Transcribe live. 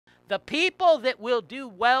The people that will do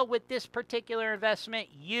well with this particular investment,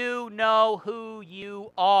 you know who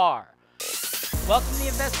you are. Welcome to the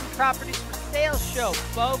Investment Properties for Sale Show,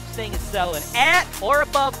 folks. Thing is selling at or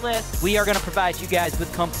above list. We are going to provide you guys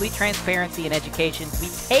with complete transparency and education. We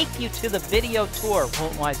take you to the video tour,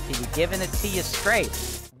 HoltonWise TV, giving it to you straight.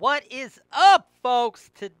 What is up,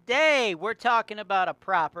 folks? Today, we're talking about a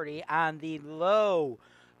property on the low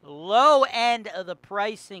end of the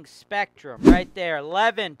pricing spectrum. Right there,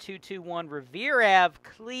 11221 Revere Ave,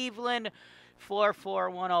 Cleveland,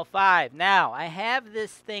 44105. Now, I have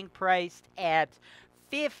this thing priced at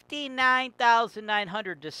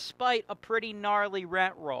 $59,900 despite a pretty gnarly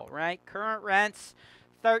rent roll, right? Current rents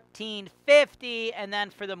 $13.50, and then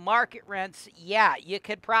for the market rents, yeah, you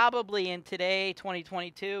could probably in today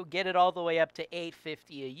 2022 get it all the way up to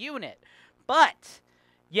 $850 a unit. But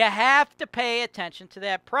you have to pay attention to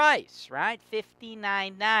that price, right?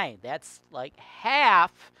 $59,900. That's like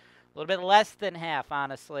half, a little bit less than half,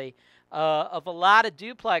 honestly, of a lot of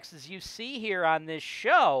duplexes you see here on this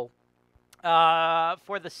show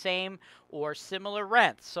for the same or similar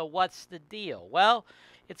rents. So what's the deal? Well,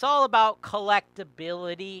 it's all about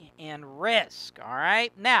collectability and risk, all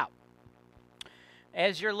right? Now,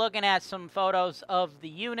 as you're looking at some photos of the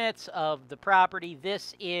units of the property,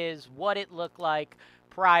 this is what it looked like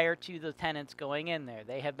prior to the tenants going in there.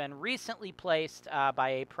 They have been recently placed by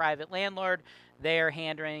a private landlord. They are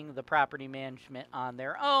handling the property management on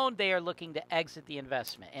their own. They are looking to exit the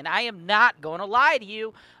investment. And I am not going to lie to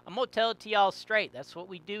you. I'm going to tell it to y'all straight. That's what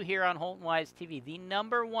we do here on HoltonWise TV. The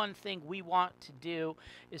number one thing we want to do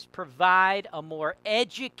is provide a more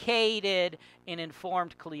educated and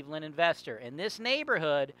informed Cleveland investor. And this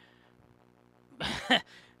neighborhood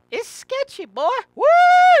is sketchy, boy. Woo!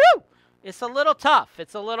 It's a little tough.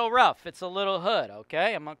 It's a little rough. It's a little hood,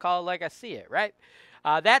 okay? I'm going to call it like I see it, right?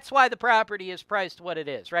 That's why the property is priced what it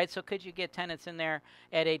is, right? So could you get tenants in there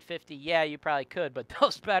at $850? Yeah, you probably could, but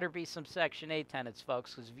those better be some Section 8 tenants,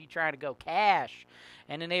 folks, because if you're trying to go cash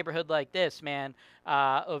in a neighborhood like this, man,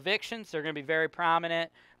 evictions, they're going to be very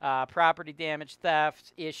prominent. Property damage,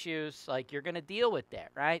 theft, issues, like you're going to deal with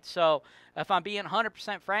that, right? So if I'm being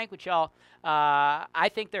 100% frank with y'all, I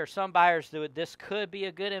think there are some buyers that this could be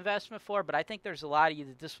a good investment for, but I think there's a lot of you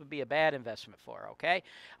that this would be a bad investment for, okay?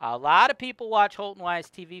 A lot of people watch HoltonWise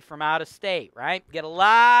TV from out of state, right? Get a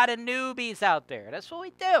lot of newbies out there. That's what we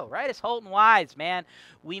do, right? It's HoltonWise, man.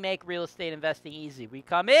 We make real estate investing easy. We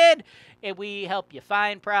come in and we help you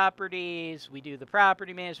find properties. We do the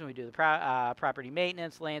property management. We do the property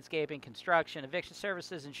maintenance, landscaping, construction, eviction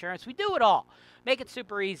services, insurance. We do it all. Make it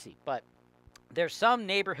super easy. But there's some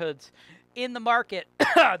neighborhoods in the market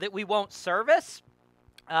that we won't service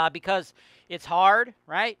because it's hard,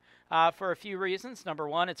 right? For a few reasons. Number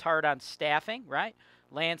one, it's hard on staffing, right?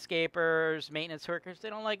 Landscapers, maintenance workers, they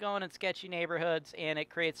don't like going in sketchy neighborhoods, and it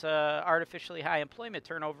creates a artificially high employment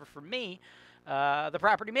turnover for me, the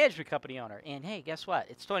property management company owner. And hey, guess what?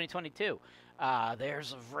 It's 2022.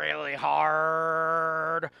 There's a really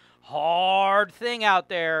hard thing out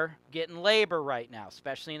there getting labor right now,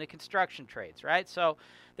 especially in the construction trades, right? So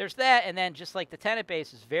there's that, and then just like the tenant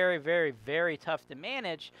base is very, very, very tough to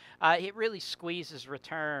manage, it really squeezes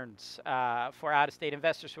returns for out-of-state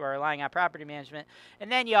investors who are relying on property management. And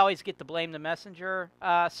then you always get the blame the messenger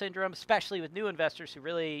syndrome, especially with new investors who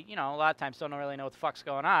really, a lot of times don't really know what the fuck's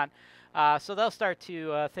going on. So they'll start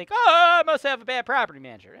to think, oh, I must have a bad property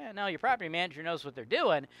manager. No, your property manager knows what they're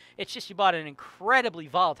doing. It's just you bought an incredibly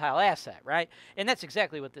volatile asset, right? And that's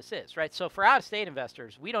exactly what this is, right? So for out-of-state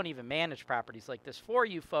investors, we don't even manage properties like this for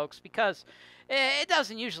you folks because it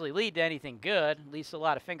doesn't usually lead to anything good, at least a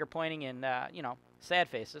lot of finger pointing and, sad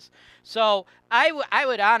faces. So I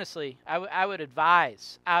would honestly, I would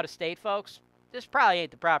advise out-of-state folks, this probably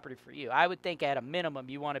ain't the property for you. I would think at a minimum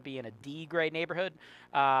you want to be in a D-grade neighborhood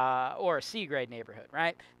or a C-grade neighborhood,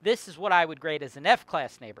 right? This is what I would grade as an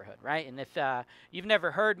F-class neighborhood, right? And if you've never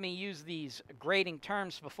heard me use these grading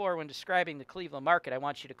terms before when describing the Cleveland market, I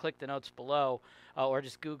want you to click the notes below or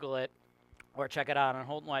just Google it or check it out on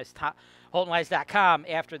HoltonWise.com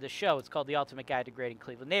after the show. It's called The Ultimate Guide to Grading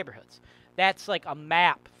Cleveland Neighborhoods. That's like a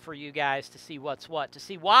map for you guys to see what's what, to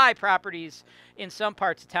see why properties in some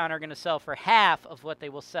parts of town are going to sell for half of what they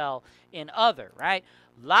will sell in other, right?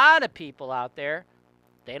 A lot of people out there,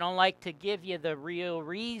 they don't like to give you the real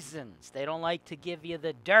reasons. They don't like to give you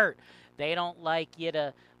the dirt. They don't like you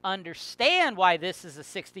to understand why this is a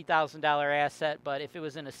 $60,000 asset, but if it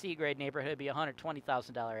was in a C-grade neighborhood, it'd be a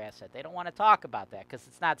 $120,000 asset. They don't want to talk about that because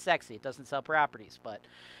it's not sexy. It doesn't sell properties, but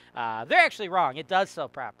they're actually wrong. It does sell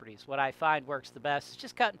properties. What I find works the best is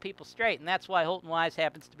just cutting people straight, and that's why Holton Wise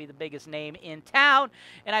happens to be the biggest name in town,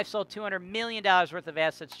 and I've sold $200 million worth of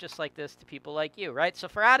assets just like this to people like you, right? So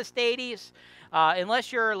for out-of-staties,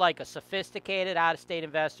 unless you're like a sophisticated out-of-state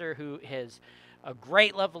investor who has a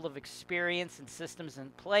great level of experience and systems in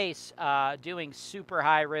place doing super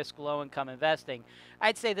high-risk, low-income investing,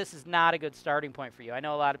 I'd say this is not a good starting point for you. I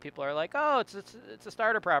know a lot of people are like, oh, it's a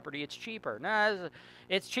starter property. It's cheaper. No,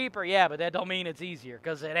 it's cheaper, yeah, but that don't mean it's easier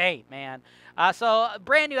because it ain't, man. So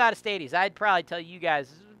brand new out-of-staties, I'd probably tell you guys,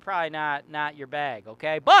 this is probably not your bag,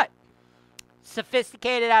 okay? But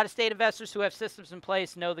sophisticated out-of-state investors who have systems in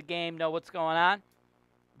place, know the game, know what's going on,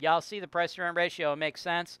 y'all see the price-to-earn ratio. It makes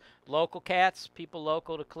sense. Local cats, people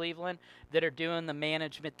local to Cleveland that are doing the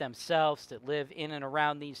management themselves, that live in and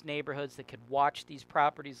around these neighborhoods, that could watch these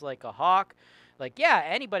properties like a hawk. Like, yeah,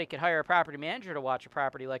 anybody could hire a property manager to watch a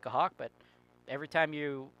property like a hawk, but every time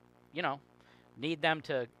you need them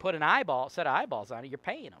to put set of eyeballs on it, you're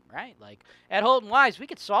paying them, right? Like, at Holton Wise, we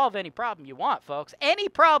could solve any problem you want, folks. Any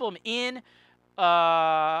problem involved,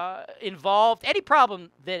 any problem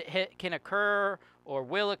that can occur or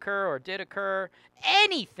will occur or did occur,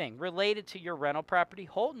 anything related to your rental property,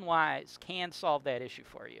 Holton Wise can solve that issue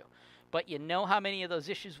for you. But you know how many of those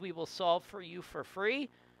issues we will solve for you for free?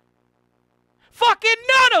 Fucking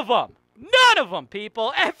none of them! None of them,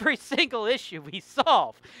 people. Every single issue we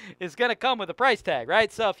solve is going to come with a price tag,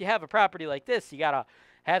 right? So if you have a property like this, you got to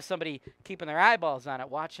have somebody keeping their eyeballs on it,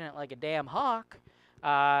 watching it like a damn hawk.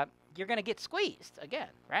 You're going to get squeezed again,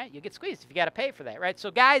 right? You get squeezed if you got to pay for that, right?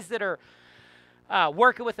 So guys that are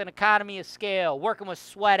working with an economy of scale, working with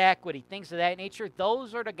sweat equity, things of that nature,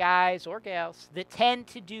 those are the guys or gals that tend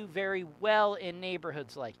to do very well in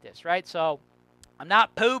neighborhoods like this, right? So I'm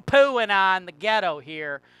not poo-pooing on the ghetto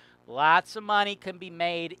here. Lots of money can be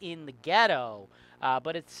made in the ghetto,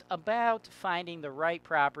 but it's about finding the right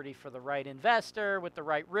property for the right investor with the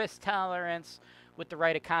right risk tolerance, with the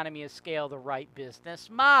right economy of scale, the right business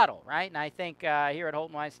model, right? And I think here at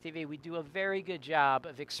HoltonWiseTV, we do a very good job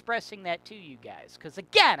of expressing that to you guys. Because,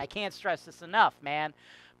 again, I can't stress this enough, man.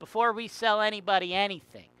 Before we sell anybody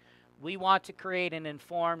anything, we want to create an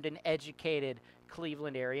informed and educated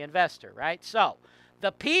Cleveland area investor, right? So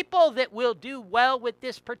the people that will do well with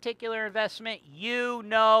this particular investment, you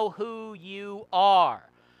know who you are.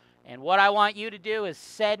 And what I want you to do is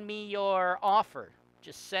send me your offer.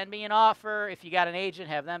 Just send me an offer. If you got an agent,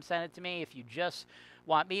 have them send it to me. If you just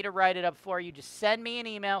want me to write it up for you, just send me an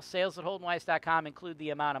email, sales@holtonwise.com. Include the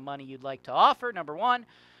amount of money you'd like to offer, number one.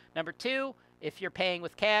 Number two, if you're paying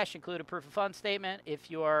with cash, include a proof of funds statement. If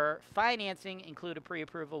you're financing, include a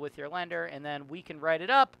pre-approval with your lender, and then we can write it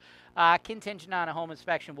up. Contingent on a home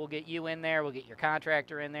inspection, we'll get you in there. We'll get your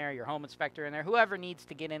contractor in there, your home inspector in there, whoever needs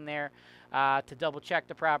to get in there to double-check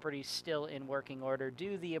the property's still in working order.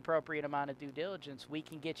 Do the appropriate amount of due diligence. We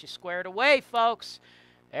can get you squared away, folks.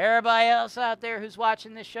 Everybody else out there who's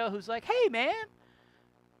watching this show who's like, hey, man,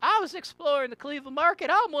 I was exploring the Cleveland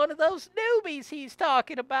market. I'm one of those newbies he's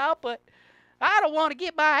talking about, but I don't want to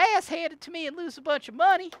get my ass handed to me and lose a bunch of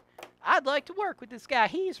money. I'd like to work with this guy.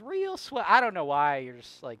 He's real swell. I don't know why you're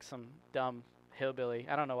just like some dumb hillbilly.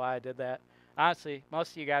 I don't know why I did that. Honestly,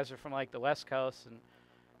 most of you guys are from like the West Coast, and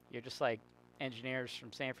you're just like engineers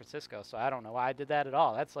from San Francisco, so I don't know why I did that at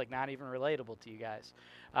all. That's like not even relatable to you guys.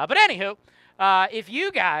 But anywho, if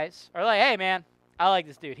you guys are like, hey, man, I like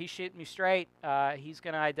this dude. He's shooting me straight. He's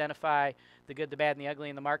going to identify the good, the bad, and the ugly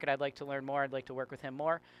in the market. I'd like to learn more. I'd like to work with him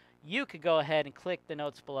more. You could go ahead and click the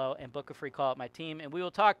notes below and book a free call at my team, and we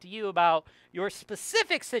will talk to you about your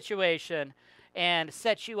specific situation and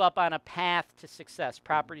set you up on a path to success,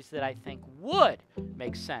 properties that I think would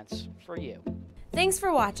make sense for you. Thanks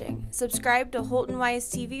for watching. Subscribe to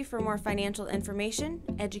HoltonWise TV for more financial information,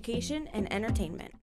 education, and entertainment.